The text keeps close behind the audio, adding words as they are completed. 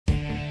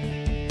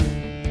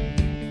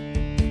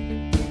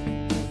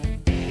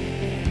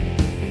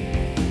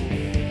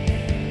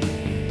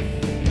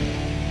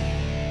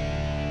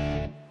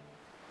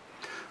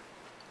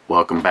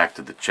welcome back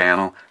to the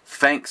channel.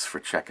 Thanks for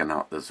checking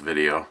out this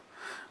video.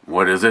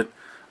 What is it?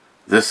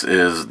 This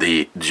is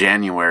the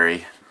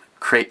January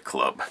Crate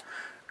Club.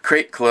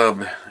 Crate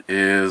Club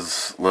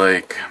is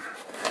like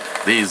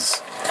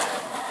these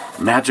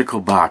magical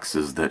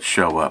boxes that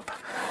show up,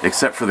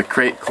 except for the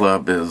Crate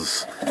Club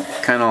is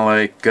kind of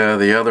like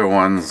the other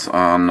ones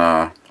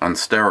on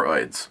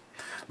steroids.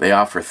 They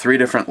offer 3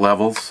 different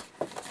levels.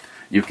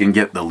 You can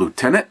get the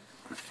lieutenant,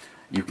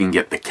 you can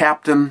get the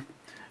captain,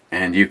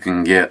 and you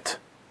can get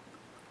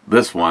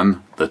this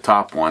one, the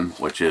top one,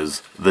 which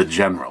is the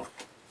general.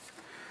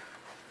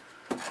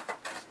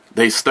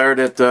 They start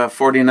at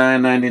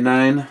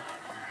 $49.99.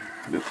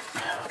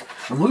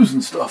 I'm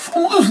losing stuff.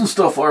 I'm losing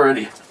stuff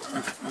already.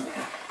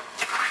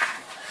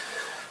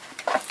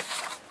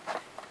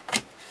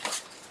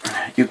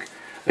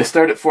 They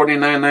start at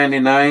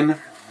 $49.99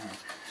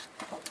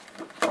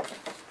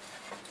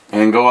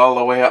 and go all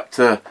the way up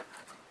to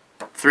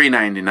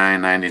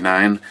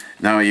 $399.99.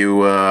 Now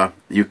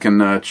you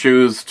can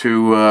choose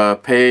to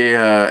pay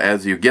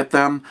as you get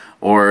them,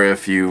 or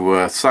if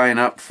you sign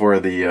up for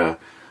the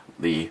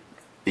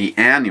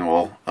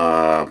annual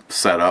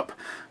setup,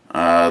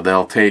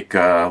 they'll take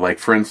like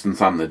for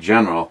instance on the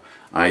general,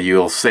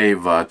 you'll save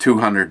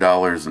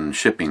 $200 in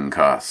shipping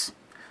costs.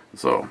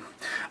 So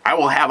I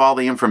will have all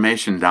the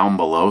information down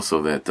below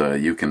so that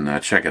you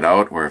can check it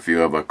out, or if you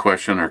have a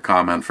question or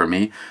comment for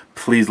me,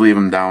 please leave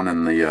them down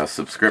in the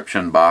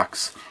subscription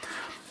box.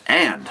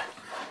 And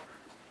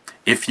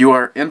if you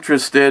are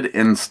interested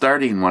in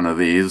starting one of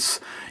these,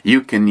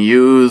 you can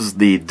use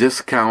the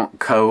discount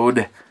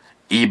code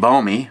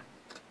EBOMI,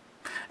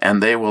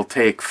 and they will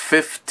take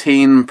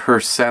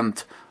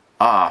 15%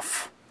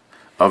 off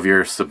of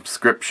your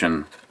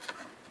subscription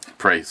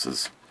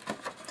prices.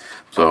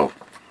 So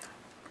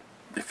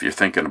if you're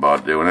thinking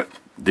about doing it,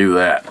 do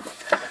that.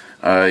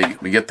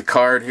 We get the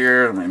card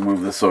here. Let me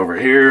move this over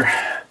here.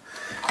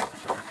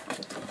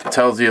 It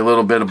tells you a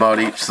little bit about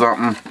each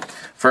something.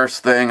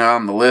 First thing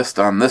on the list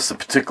on this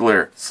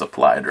particular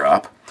supply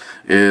drop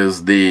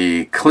is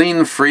the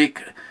Clean Freak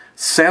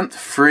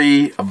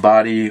scent-free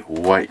body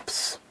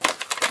wipes.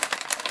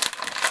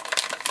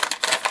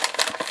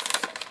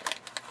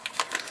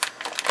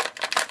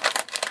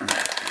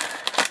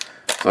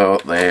 So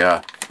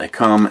they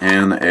come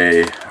in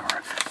a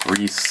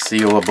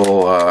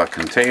resealable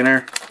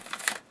container.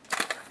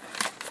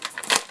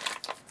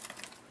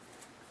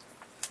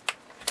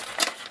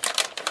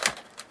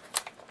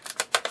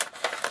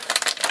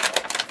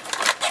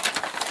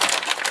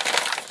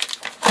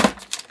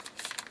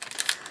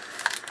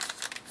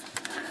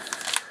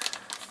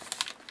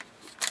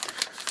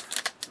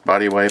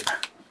 Body wipe,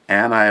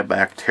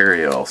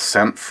 antibacterial,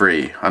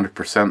 scent-free,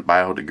 100%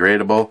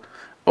 biodegradable,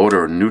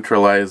 odor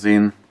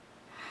neutralizing,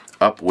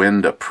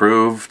 upwind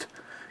approved,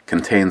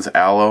 contains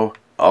aloe,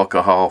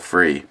 alcohol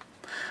free,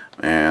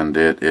 and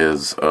it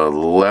is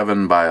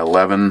 11 by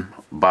 11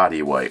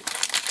 body wipe.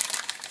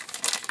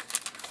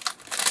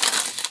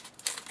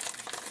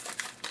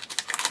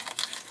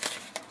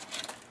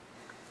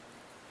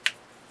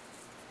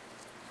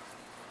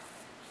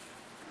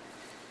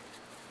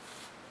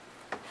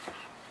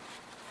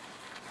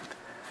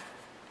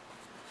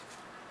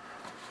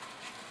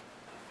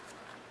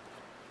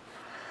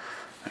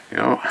 There you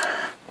go.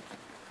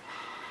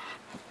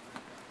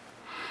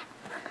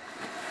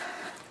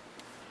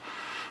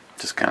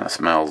 Just kind of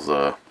smells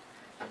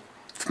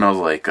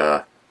like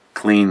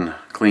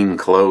clean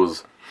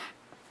clothes,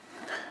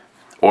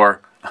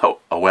 or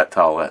a wet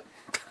towelette.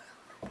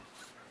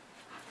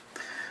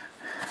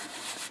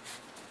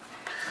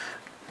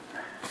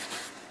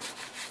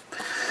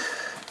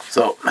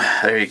 So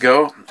there you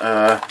go.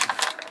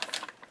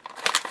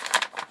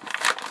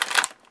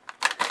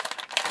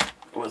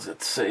 What does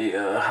it say?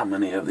 How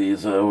many of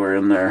these were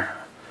in there?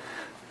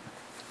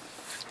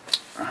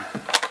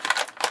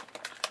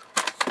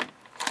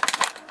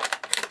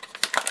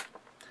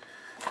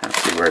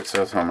 Where it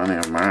says how many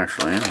of them are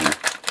actually in here.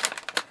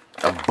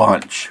 A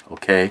bunch,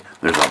 okay?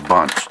 There's a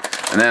bunch.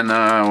 And then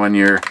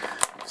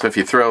so if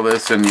you throw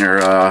this in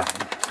your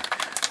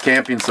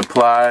camping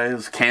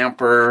supplies,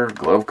 camper,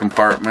 glove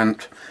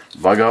compartment,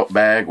 bug out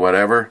bag,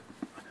 whatever,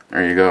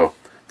 there you go.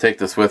 Take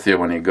this with you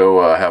when you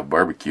go have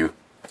barbecue.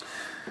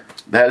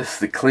 That is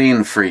the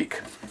Clean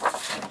Freak.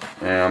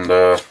 And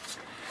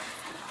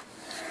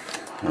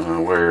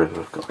where is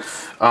it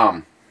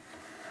going?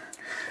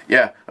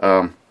 Yeah,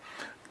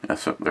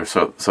 so there's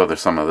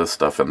some of this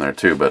stuff in there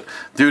too, but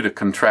due to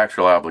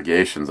contractual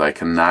obligations, I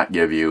cannot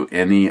give you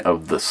any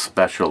of the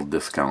special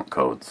discount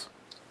codes.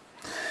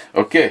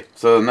 Okay,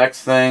 so the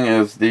next thing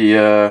is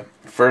the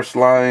first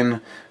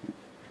line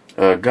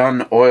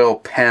gun oil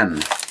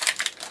pen.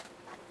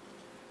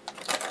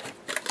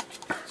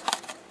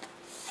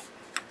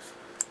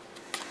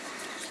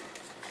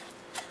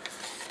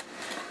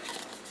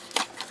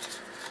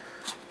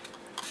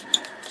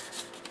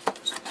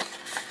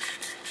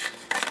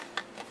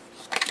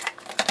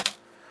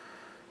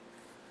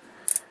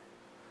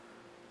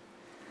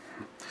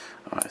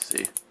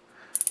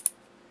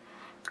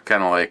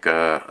 kind of like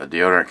a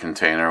deodorant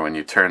container. When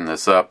you turn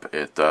this up,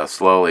 it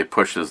slowly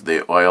pushes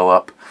the oil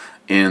up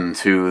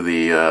into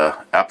the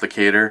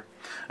applicator,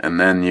 and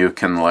then you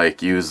can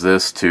like use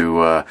this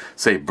to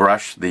say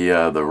brush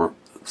the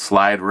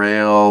slide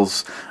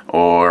rails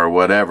or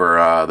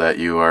whatever that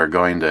you are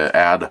going to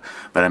add.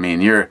 But I mean,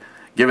 you're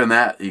given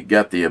that you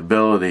get the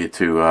ability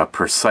to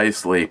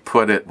precisely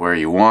put it where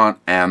you want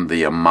and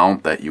the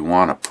amount that you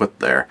want to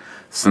put there.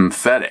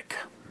 Synthetic.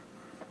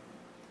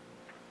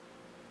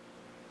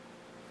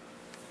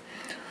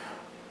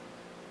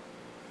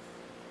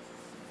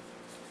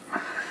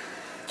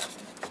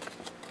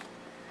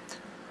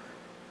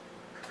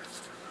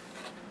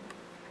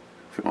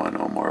 If you want to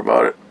know more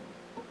about it.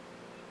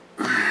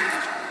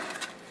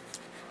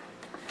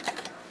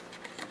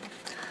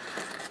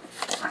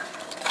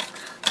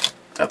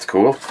 That's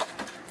cool.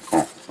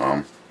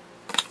 Oh,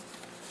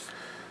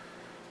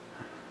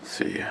 let's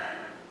see.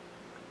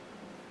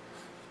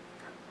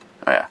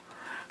 Oh yeah,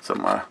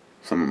 some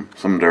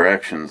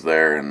directions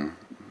there, and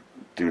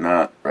do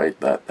not write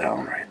that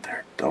down right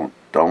there. Don't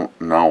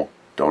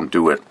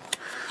do it.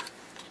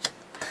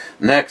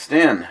 Next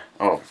in,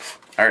 oh,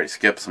 I already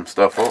skipped some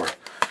stuff over.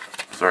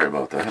 Sorry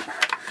about that.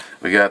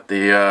 We got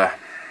the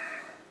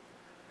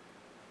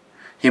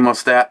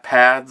hemostat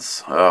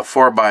pads,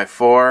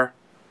 4x4.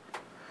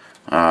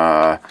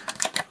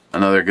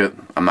 Another good.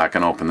 I'm not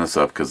going to open this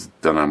up because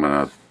then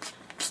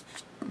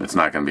it's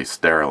not going to be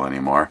sterile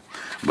anymore.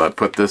 But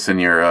put this in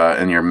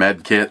your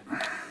med kit.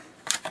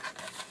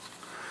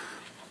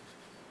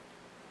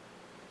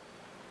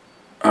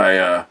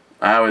 I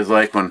always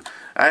like when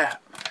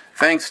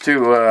thanks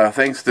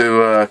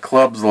to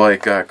clubs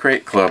like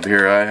Crate Club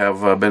here, I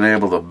have been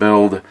able to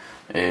build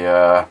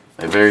a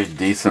very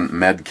decent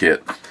med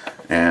kit,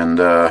 and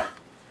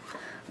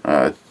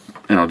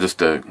just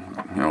to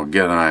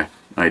get an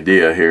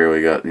idea here,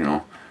 we got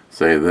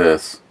say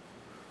this,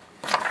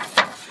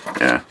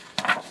 yeah.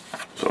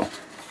 So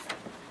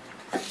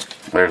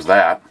there's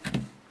that.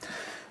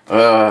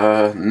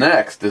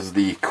 Next is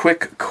the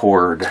quick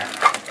cord.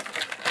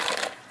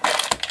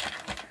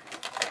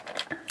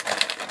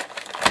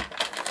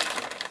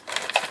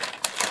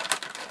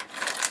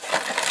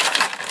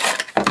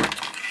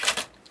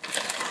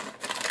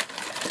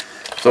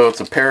 So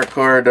it's a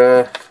paracord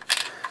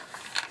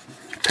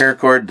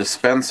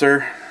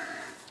dispenser.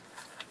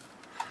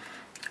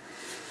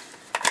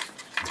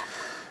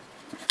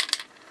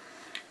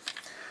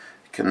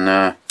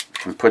 Can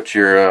put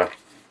your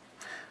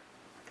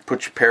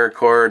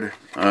paracord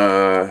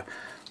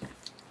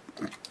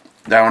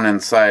down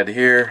inside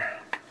here.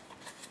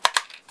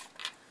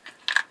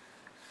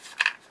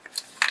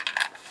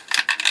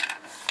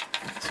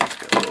 It's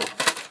got a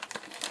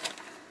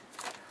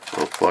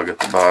little plug at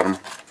the bottom.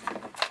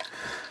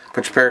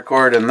 Put your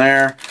paracord in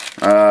there.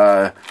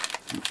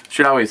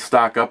 Should always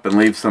stock up and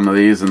leave some of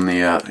these in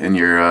the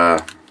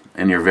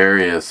in your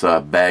various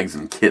bags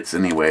and kits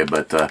anyway.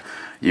 But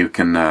you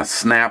can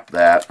snap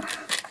that,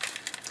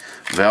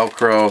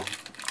 Velcro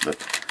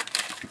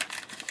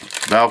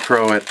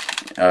it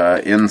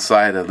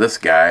inside of this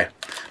guy,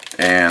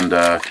 and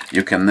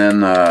you can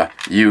then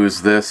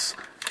use this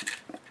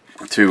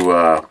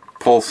to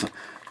pull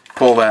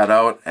that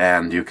out,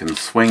 and you can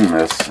swing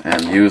this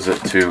and use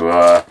it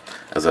to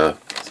as a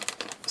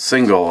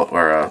single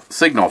or a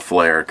signal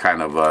flare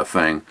kind of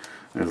thing.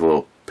 There's a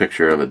little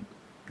picture of a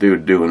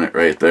dude doing it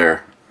right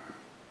there.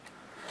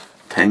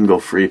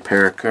 Tangle-free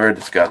paracord.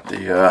 It's got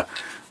the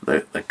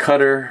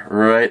cutter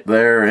right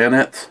there in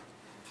it.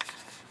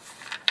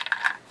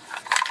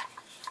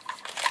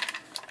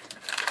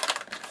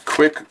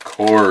 Quick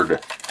cord.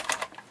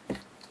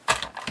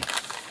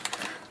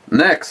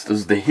 Next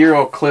is the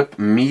Hero Clip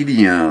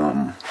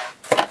Medium.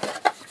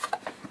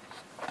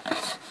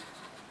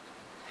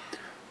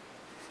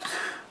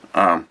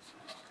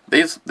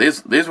 These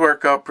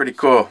work out pretty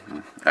cool,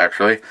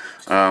 actually.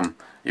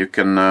 You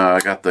can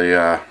got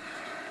the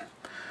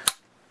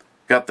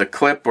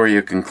clip where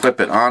you can clip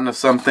it onto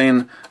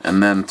something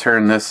and then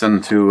turn this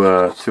into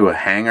a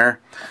hanger.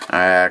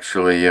 I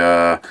actually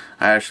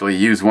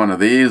use one of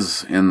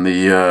these in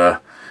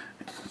the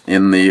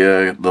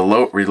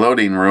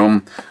reloading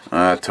room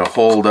to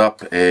hold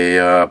up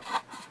a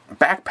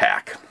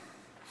backpack.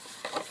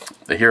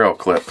 The Hero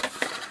Clip.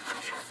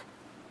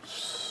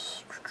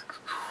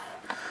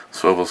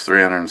 Swivels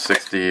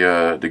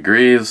 360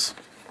 degrees.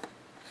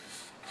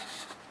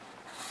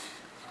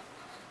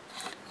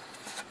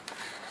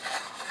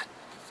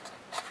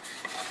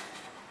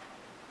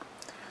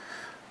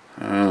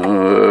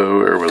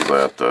 Where was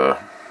that?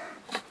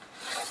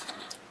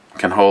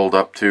 Can hold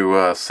up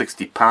to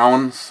 60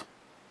 pounds.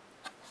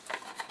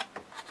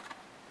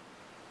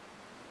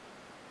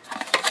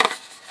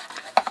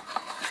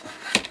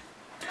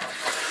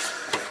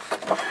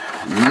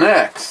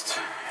 Next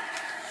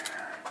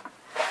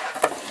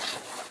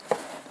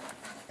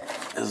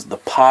is the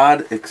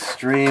Pod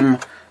Extreme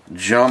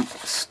Jump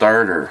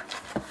Starter.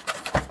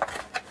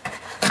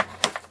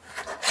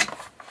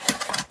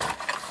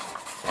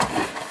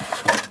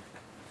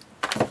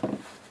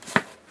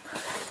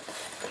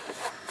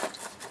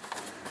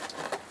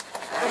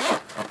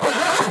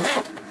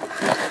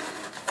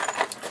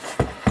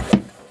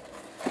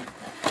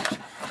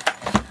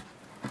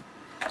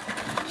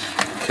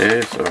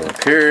 Okay, so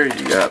up here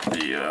you got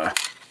the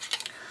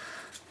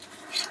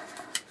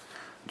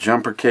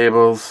jumper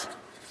cables.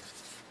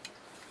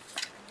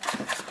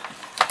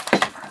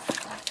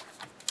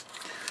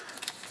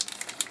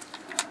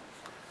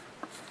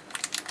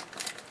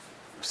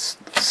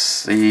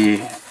 See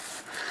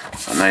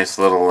a nice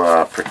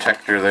little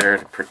protector there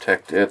to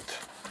protect it.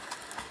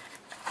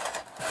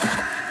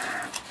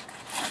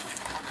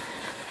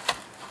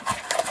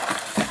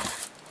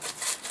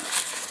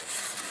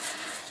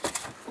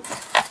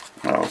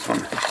 Well,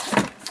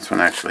 this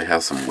one actually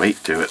has some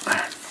weight to it.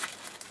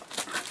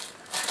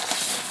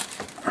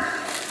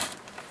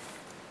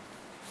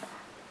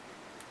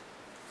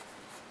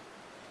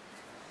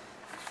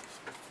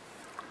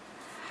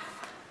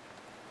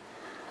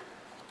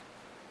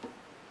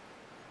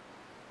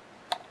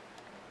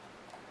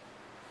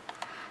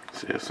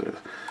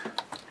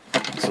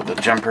 So the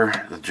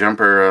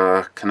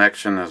jumper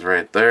connection is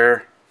right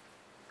there.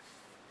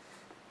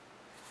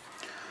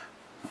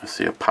 I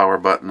see a power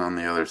button on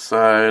the other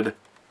side.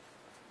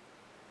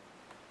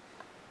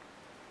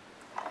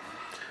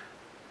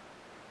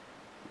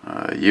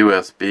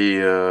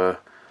 USB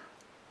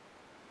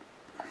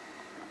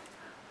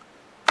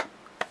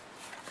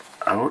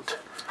out.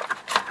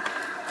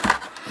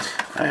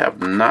 I have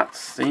not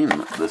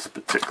seen this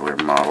particular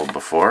model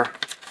before,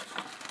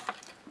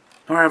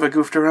 or have I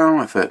goofed around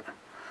with it.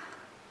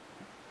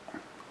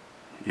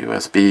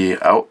 USB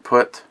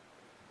output.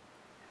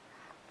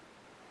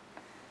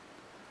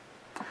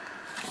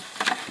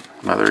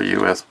 Another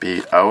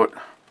USB out.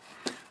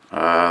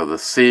 The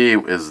C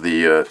is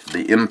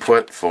the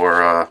input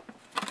for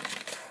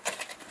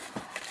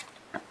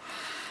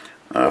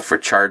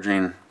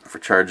charging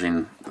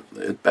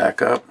it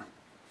back up.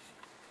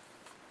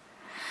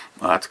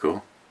 Oh, that's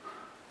cool.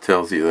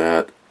 Tells you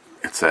that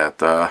it's at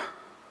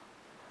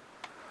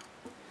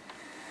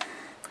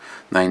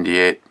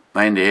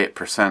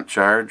 98%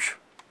 charge.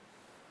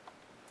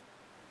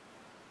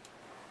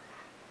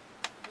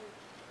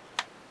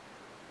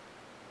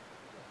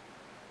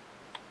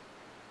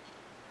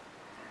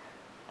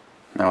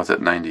 Now it's at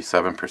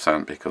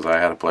 97% because I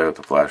had to play with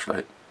the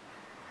flashlight.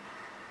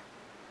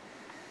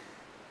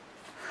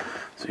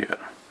 So yeah,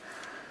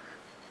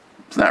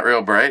 it's not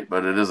real bright,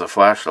 but it is a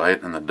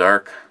flashlight in the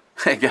dark.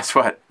 Hey, guess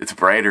what? It's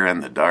brighter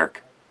in the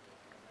dark.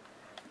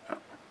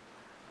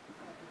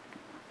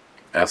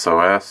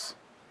 SOS.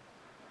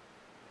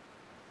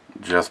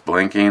 Just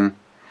blinking,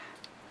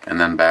 and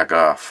then back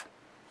off.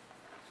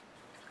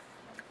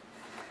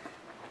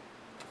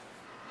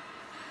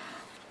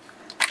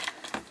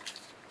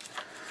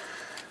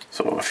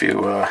 So if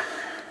you oops.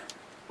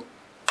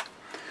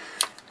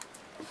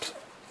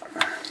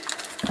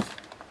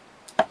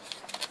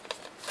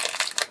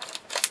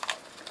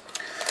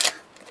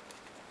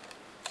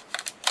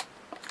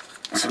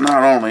 So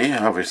not only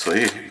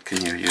obviously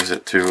can you use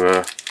it to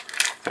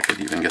if I could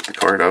even get the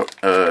cord out,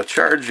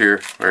 charge your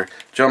or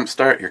jump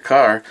start your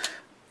car.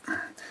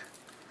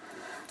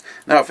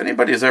 Now if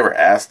anybody's ever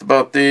asked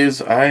about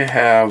these, I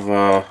have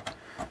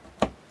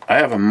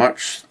a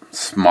much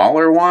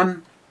smaller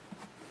one.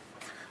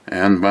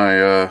 And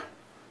my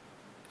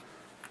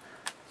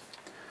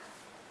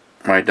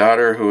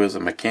daughter, who is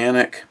a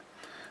mechanic,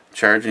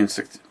 charging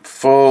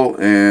full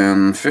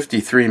in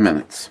 53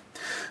 minutes.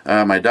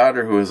 My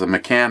daughter, who is a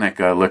mechanic,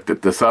 looked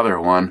at this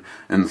other one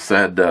and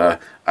said,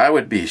 I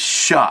would be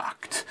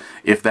shocked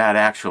if that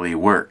actually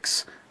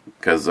works.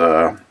 Because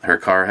her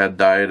car had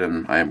died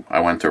and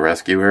I went to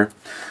rescue her.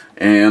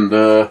 And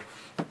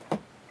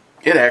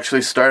it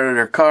actually started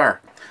her car.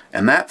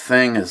 And that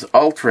thing is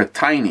ultra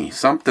tiny.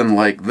 Something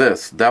like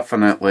this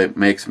definitely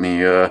makes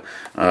me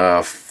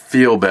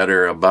feel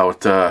better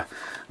about the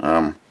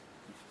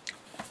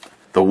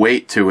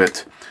weight to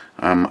it.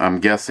 I'm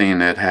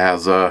guessing it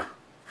has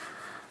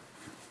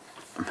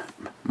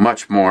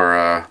much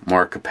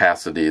more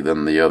capacity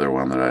than the other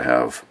one that I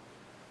have.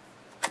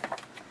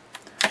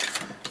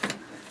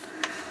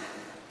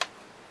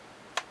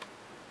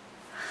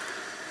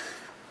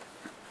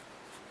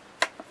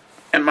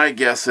 And my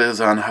guess is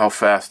on how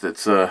fast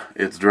it's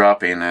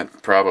dropping.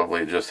 It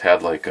probably just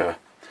had like a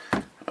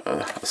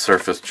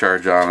surface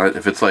charge on it.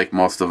 If it's like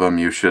most of them,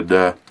 you should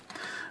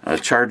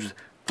charge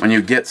when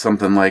you get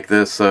something like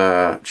this.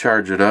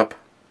 Charge it up.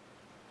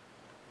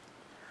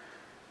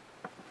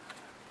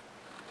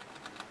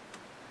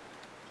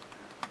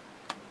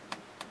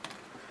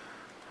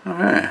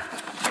 Okay.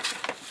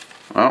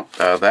 Well,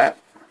 that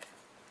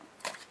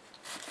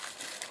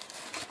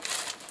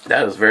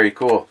is very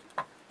cool.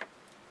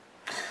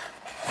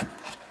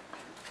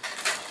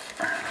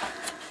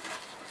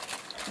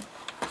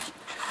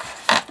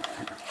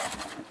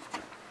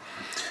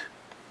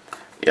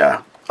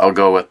 Yeah, I'll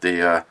go with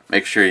the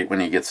make sure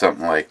when you get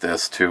something like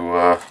this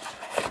to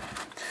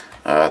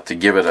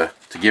give it a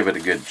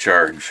good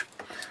charge.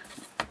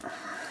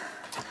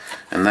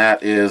 And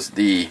that is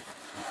the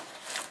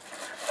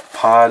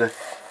Pod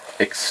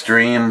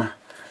Extreme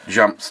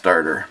Jump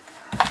Starter.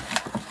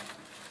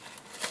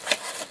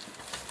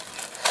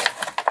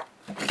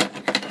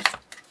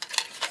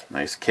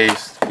 Nice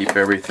case to keep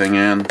everything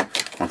in.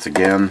 Once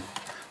again,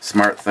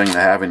 smart thing to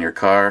have in your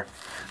car,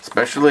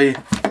 especially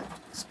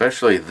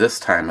this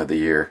time of the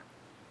year.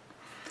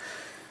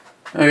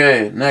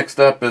 Okay, next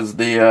up is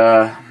the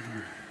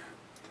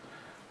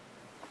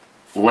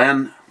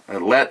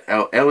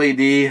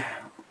LED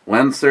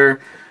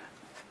Lenser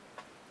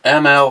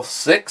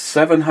ML6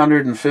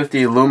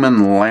 750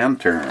 lumen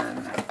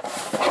lantern.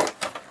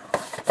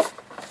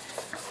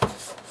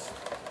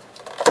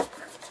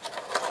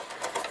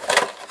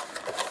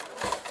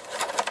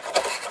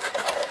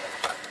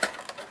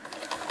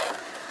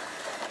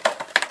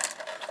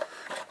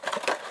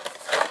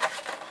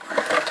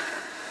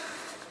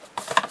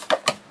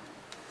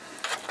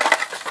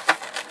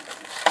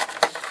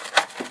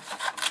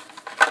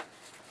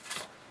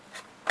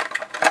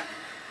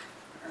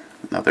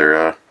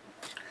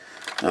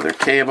 Another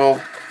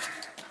cable.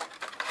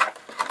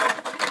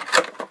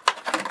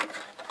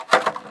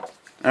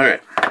 Okay,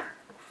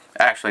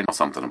 actually, I know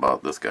something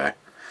about this guy.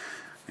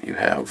 You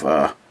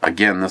have,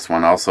 again, this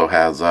one also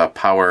has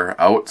power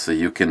out, so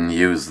you can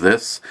use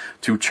this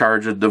to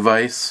charge a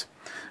device.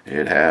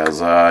 It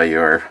has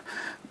your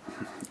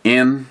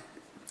in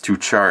to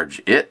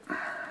charge it.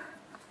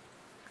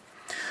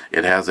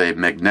 It has a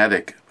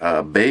magnetic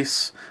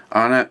base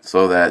on it,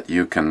 so that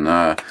you can,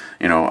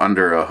 you know,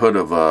 under a hood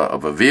of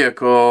a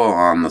vehicle,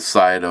 on the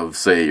side of,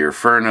 say, your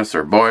furnace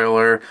or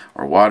boiler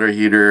or water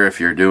heater, if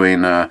you're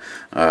doing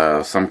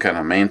some kind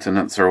of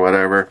maintenance or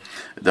whatever.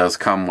 It does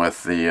come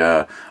with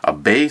the a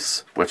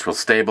base, which will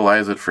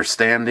stabilize it for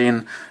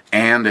standing,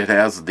 and it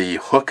has the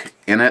hook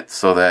in it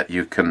so that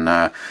you can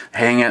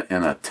hang it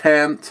in a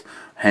tent,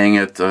 hang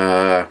it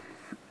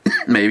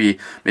maybe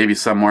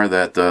somewhere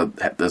that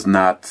is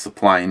not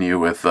supplying you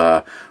with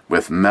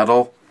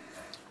metal.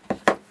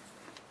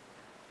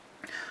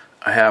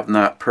 I have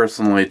not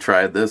personally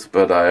tried this,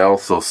 but I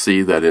also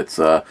see that it's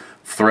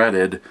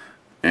threaded,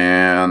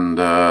 and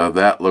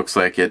that looks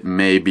like it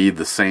may be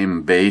the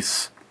same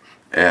base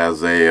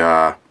as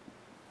a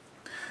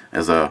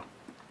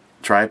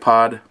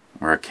tripod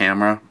or a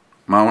camera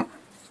mount.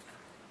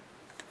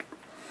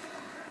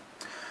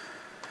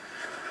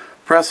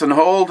 Press and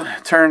hold,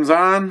 turns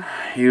on.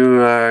 You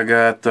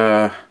got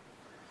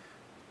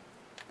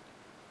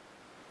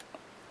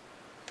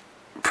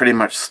pretty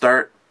much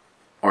start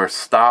or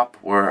stop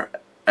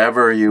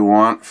wherever you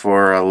want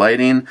for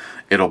lighting.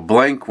 It'll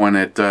blink when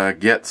it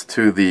gets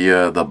to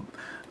the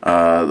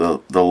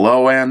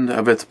low end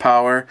of its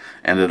power,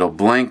 and it'll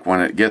blink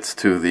when it gets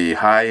to the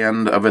high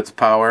end of its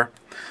power.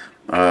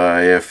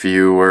 If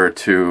you were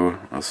to,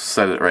 I'll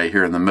set it right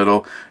here in the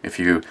middle, if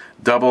you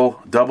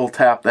double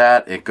tap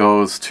that, it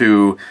goes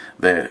to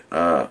the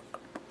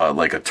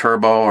like a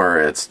turbo or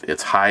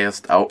its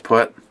highest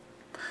output.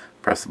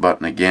 Press the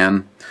button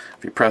again.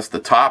 If you press the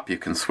top, you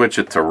can switch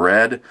it to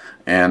red,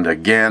 and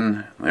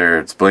again, there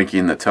it's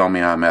blinking to tell me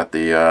I'm at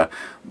the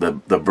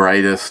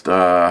brightest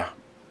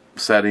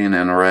setting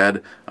in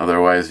red.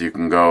 Otherwise, you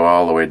can go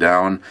all the way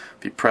down.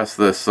 If you press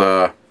this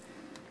and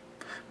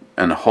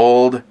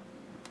hold,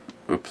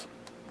 oops,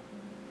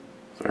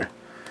 sorry,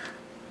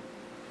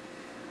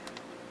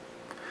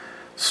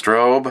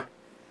 strobe,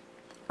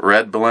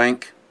 red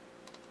blink.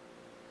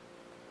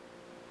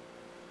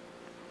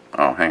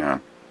 Oh, hang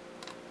on.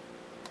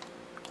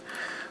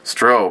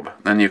 Strobe,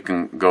 then you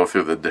can go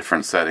through the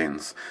different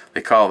settings.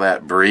 They call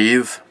that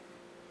breathe.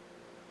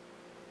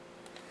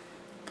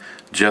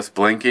 Just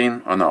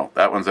blinking. Oh no,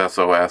 that one's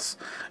SOS.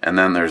 And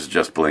then there's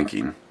just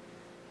blinking.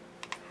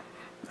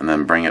 And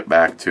then bring it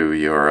back to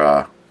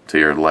your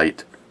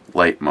light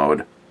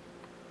mode.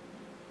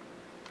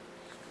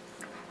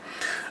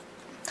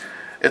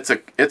 It's a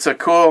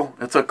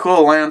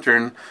cool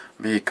lantern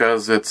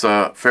because it's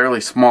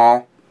fairly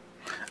small,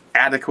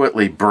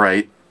 adequately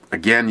bright.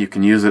 Again, you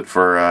can use it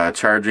for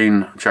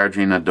charging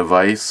a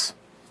device,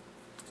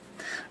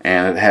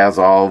 and it has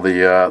all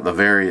the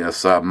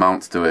various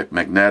mounts to it: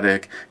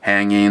 magnetic,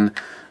 hanging,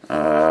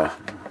 and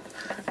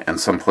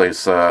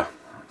someplace to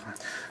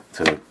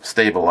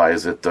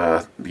stabilize it.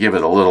 Give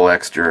it a little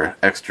extra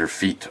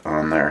feet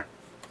on there.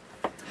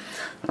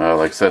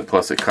 Like I said,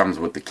 plus it comes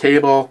with the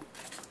cable,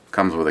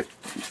 comes with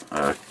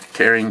a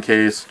carrying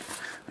case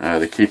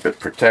to keep it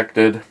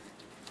protected.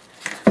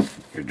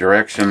 Your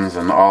directions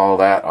and all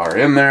that are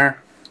in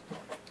there.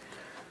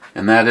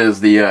 And that is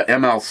the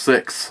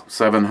ML6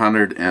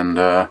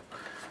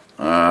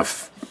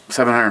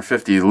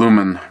 750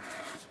 lumen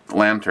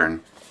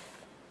lantern.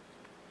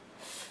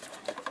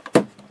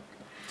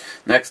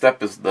 Next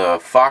up is the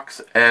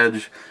Fox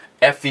Edge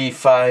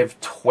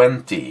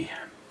FE520.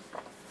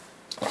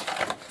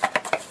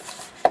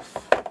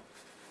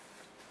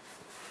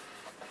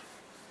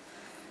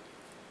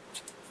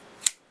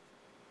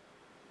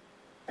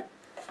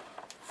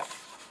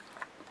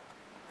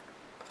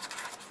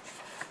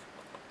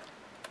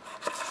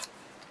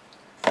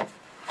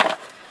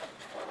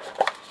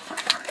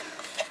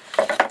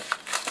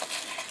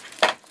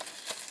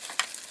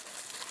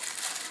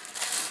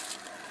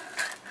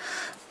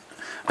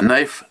 A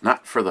knife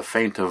not for the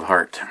faint of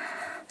heart.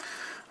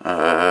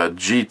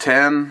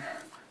 G10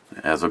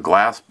 as a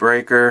glass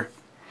breaker.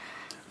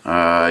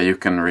 You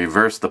can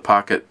reverse the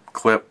pocket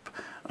clip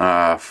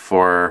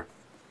for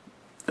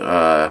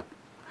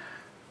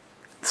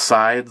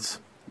sides,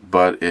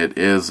 but it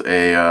is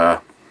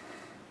a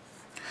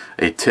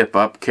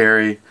tip-up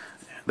carry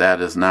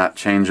that is not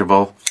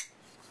changeable.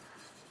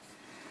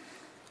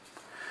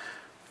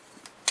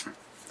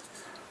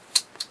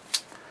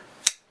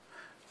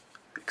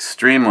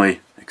 Extremely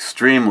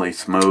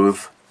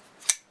smooth.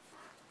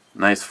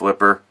 Nice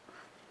flipper.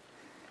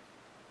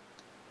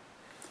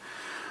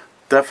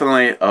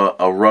 Definitely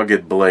a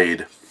rugged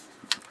blade.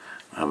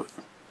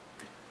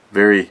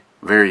 Very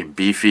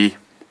beefy.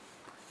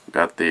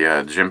 Got the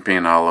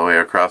jimping all the way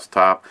across the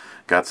top.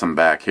 Got some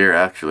back here.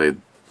 Actually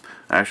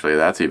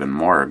that's even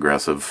more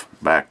aggressive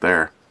back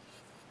there.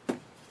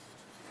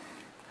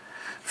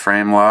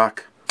 Frame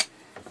lock.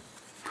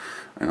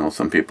 I know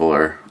some people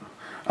are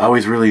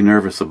always really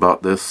nervous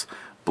about this.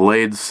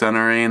 Blade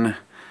centering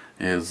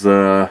is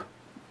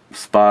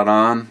spot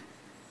on.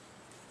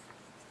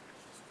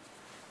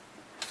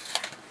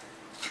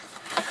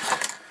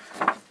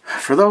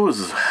 For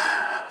those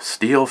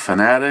steel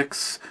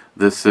fanatics,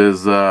 this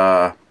is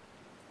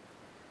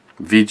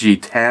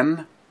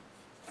VG10.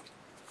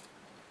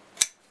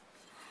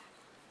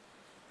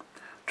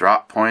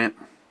 Drop point,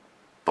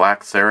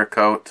 black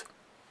Cerakote,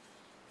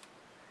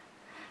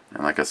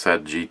 and like I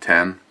said,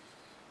 G10.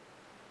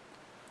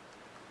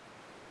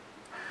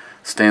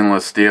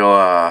 Stainless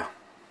steel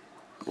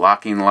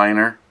locking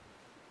liner.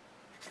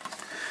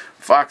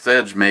 Fox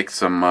Edge makes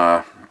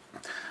some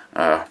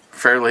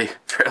fairly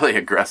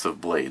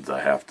aggressive blades, I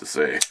have to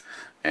say,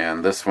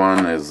 and this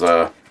one is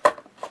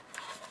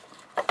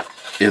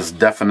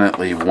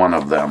definitely one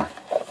of them.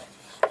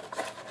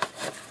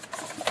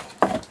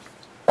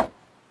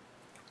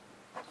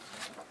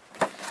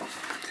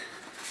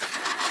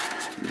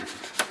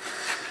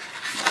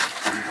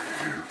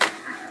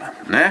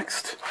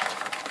 Next,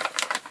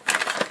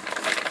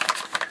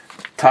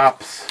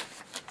 Tops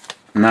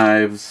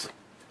Knives,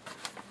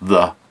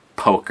 the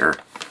poker.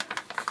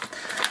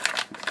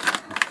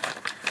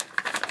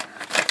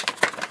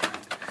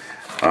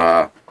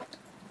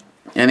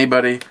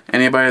 Anybody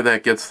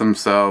that gets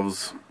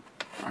themselves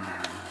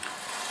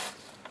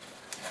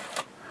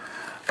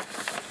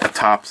a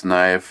Tops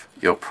knife,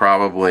 you'll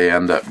probably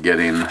end up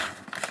getting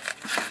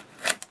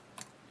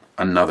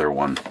another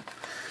one.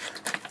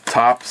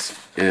 Tops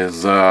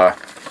is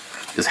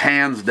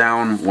hands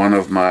down one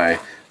of my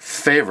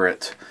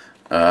favorite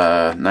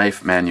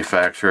knife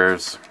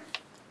manufacturers,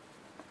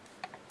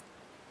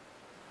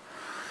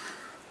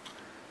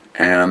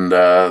 and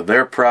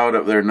they're proud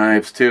of their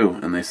knives too,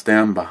 and they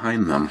stand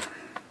behind them.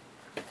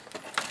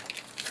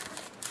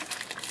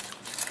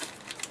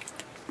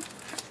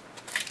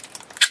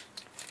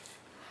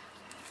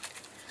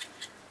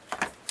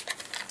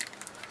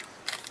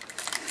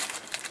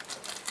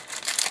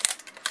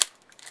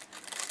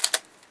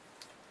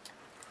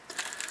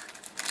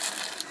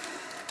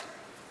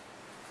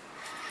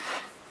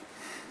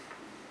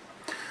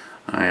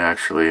 I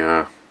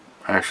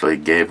actually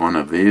gave one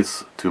of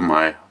these to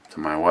my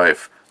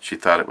wife. She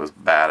thought it was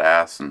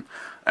badass and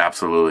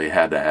absolutely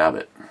had to have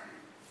it.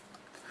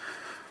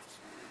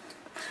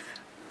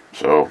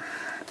 So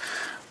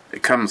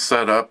it comes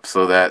set up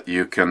so that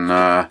you can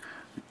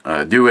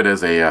do it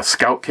as a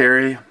scout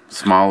carry,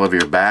 small of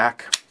your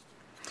back.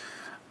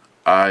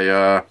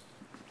 I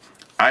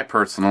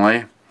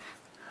personally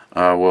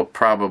will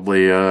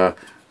probably,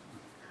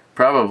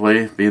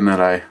 being that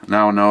I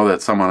now know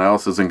that someone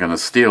else isn't going to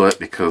steal it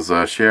because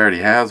she already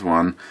has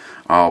one,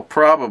 I'll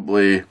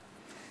probably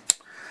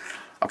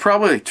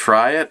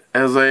try it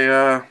as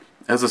a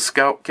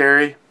scout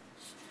carry,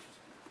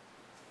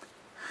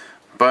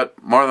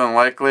 but more than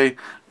likely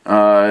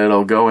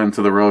it'll go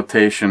into the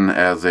rotation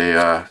as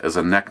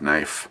a neck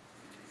knife.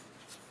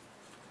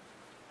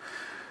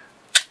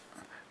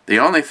 The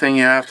only thing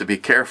you have to be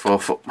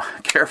careful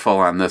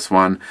on this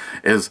one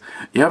is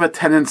you have a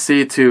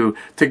tendency to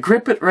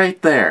grip it right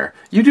there.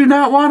 You do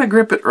not want to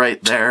grip it right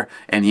there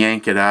and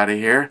yank it out of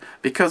here,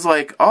 because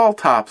like all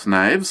Tops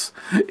knives,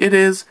 it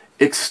is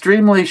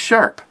extremely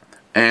sharp,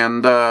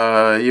 and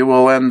you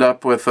will end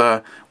up with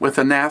a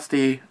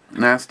nasty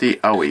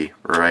owie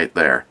right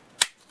there.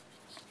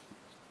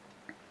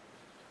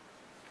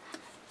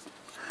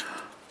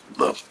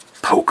 The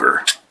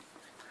poker.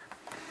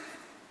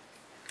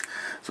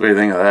 So what do you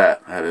think of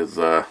that? That is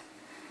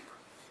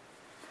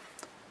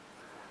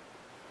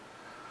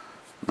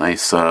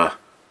nice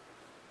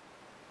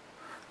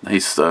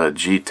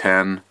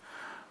G10.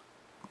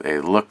 They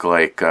look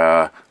like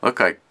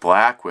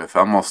black with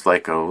almost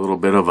like a little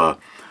bit of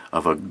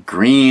a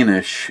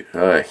greenish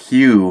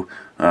hue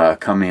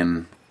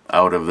coming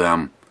out of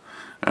them.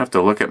 I have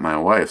to look at my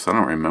wife's. I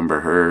don't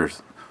remember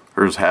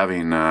hers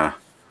having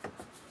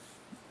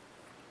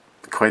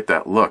quite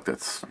that look.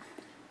 That's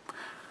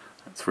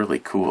really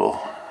cool.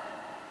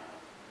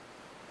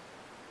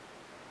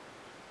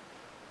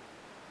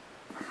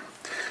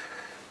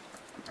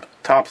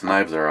 Tops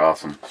knives are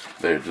awesome.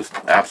 They're just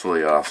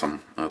absolutely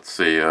awesome. Let's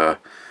see.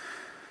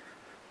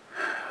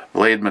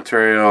 Blade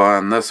material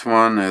on this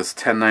one is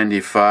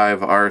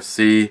 1095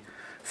 RC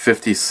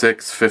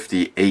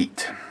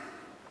 5658.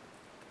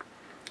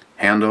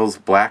 Handles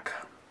black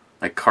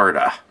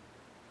micarta.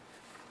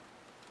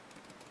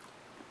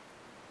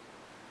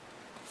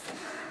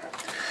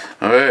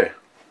 Okay,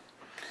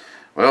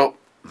 well,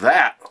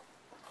 that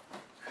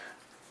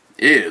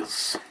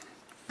is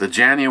the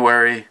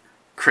January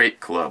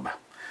Crate Club.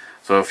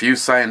 So if you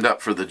signed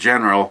up for the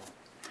general,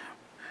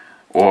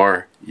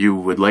 or you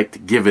would like to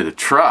give it a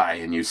try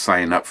and you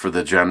sign up for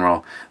the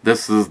general,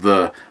 this is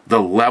the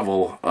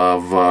level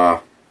of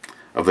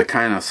the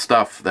kind of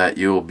stuff that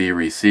you'll be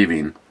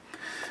receiving.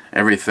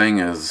 Everything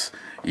is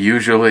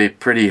usually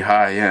pretty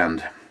high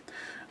end.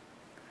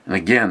 And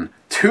again,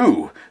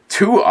 two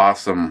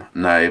awesome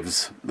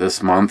knives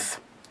this month,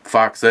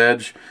 Fox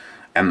Edge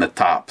and the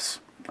tops.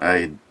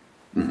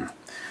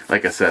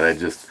 Like I said,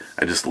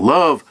 I just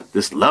love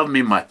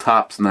me my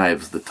tops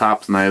knives. The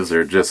tops knives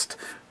are just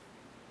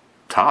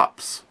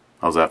tops.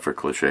 How's that for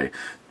cliche?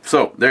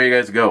 So there you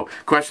guys go.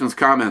 Questions,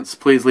 comments,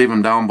 please leave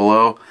them down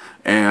below.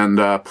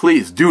 And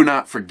please do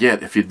not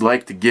forget, if you'd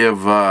like to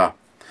give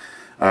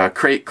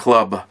Crate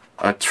Club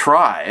a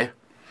try,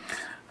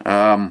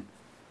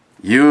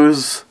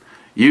 use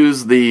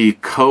the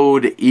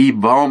code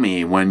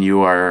EBALMY when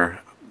you are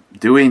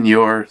doing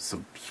your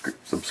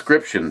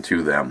subscription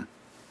to them.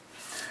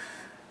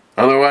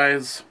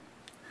 Otherwise,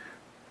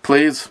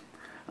 please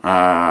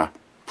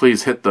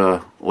hit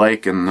the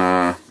like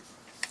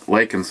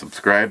and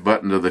subscribe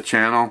button to the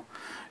channel.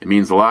 It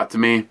means a lot to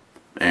me,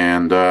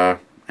 and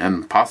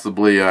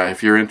possibly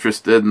if you're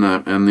interested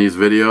in these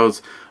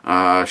videos,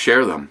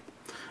 share them.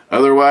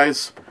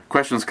 Otherwise,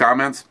 questions,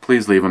 comments,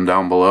 please leave them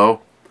down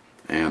below.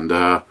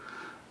 And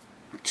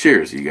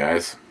cheers, you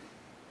guys.